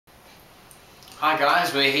Hi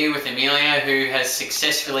guys, we're here with Amelia, who has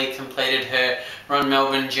successfully completed her Run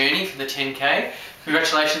Melbourne journey for the 10K.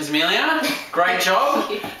 Congratulations, Amelia. Great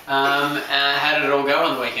job. How did it all go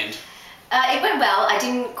on the weekend? It went well. I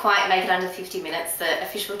didn't quite make it under 50 minutes. The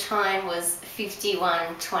official time was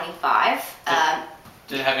 51:25.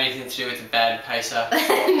 Did it have anything to do with the bad pacer?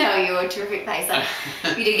 No, you're a terrific pacer.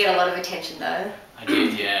 You did get a lot of attention though. I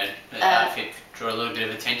did, yeah. The outfit drew a little bit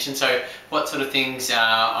of attention. So what sort of things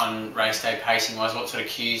on race day pacing wise, what sort of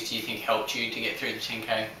cues do you think helped you to get through the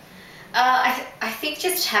 10K? I think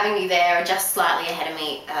just having you there just slightly ahead of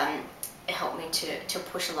me helped me to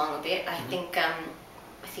push along a bit. I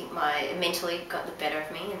think my mentally got the better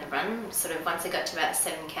of me in the run. Sort of once I got to about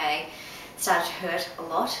 7K, started to hurt a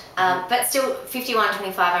lot. But still,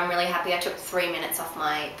 51:25, I'm really happy. I took 3 minutes off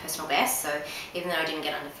my personal best, so even though I didn't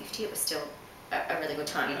get under 50, it was still a really good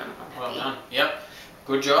time, and I'm happy. Well done. Yep.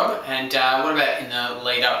 Good job. And what about in the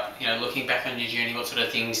lead up, looking back on your journey, what sort of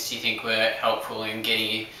things do you think were helpful in getting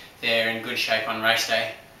you there in good shape on race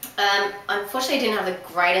day? Unfortunately, I didn't have the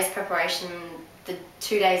greatest preparation the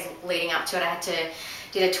 2 days leading up to it. I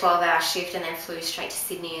did a 12-hour shift and then flew straight to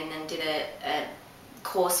Sydney, and then did a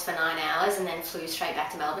course for 9 hours and then flew straight back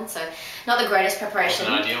to Melbourne. So not the greatest preparation.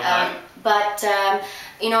 Wasn't ideal, no. But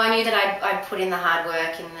I knew that I'd put in the hard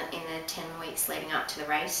work in the 10 weeks leading up to the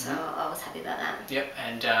race, so I was happy about that. Yep,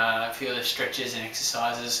 and a few of the stretches and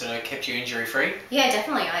exercises sort of kept you injury free? Yeah,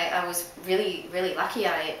 definitely. I was really lucky.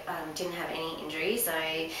 I didn't have any injuries.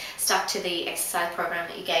 I stuck to the exercise program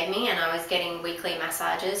that you gave me, and I was getting weekly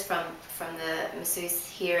massages from the masseuse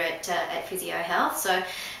here at Physio Health, so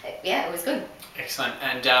yeah, it was good. Excellent.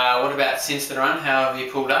 And what about since the run? How have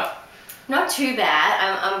you pulled up? Not too bad.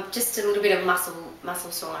 I'm just a little bit of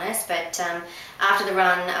muscle soreness, but after the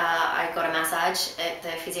run I got a massage at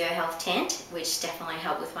the Physio Health tent, which definitely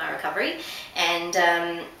helped with my recovery, and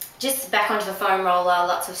just back onto the foam roller,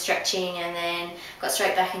 lots of stretching, and then got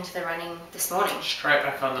straight back into the running this morning. Straight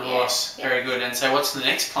back on the horse. Yeah. Very good. And so what's the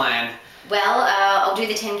next plan? Well, I'll do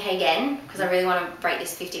the 10K again because I really want to break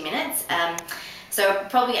this 50 minutes. So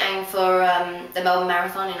probably aim for the Melbourne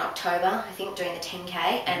Marathon in October, I think, doing the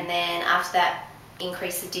 10K, and then after that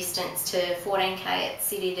increase the distance to 14K at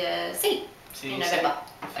City to Sea in November.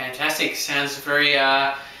 Fantastic. Sounds very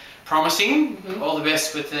promising. All the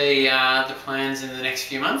best with the plans in the next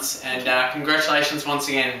few months, and congratulations once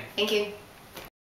again. Thank you.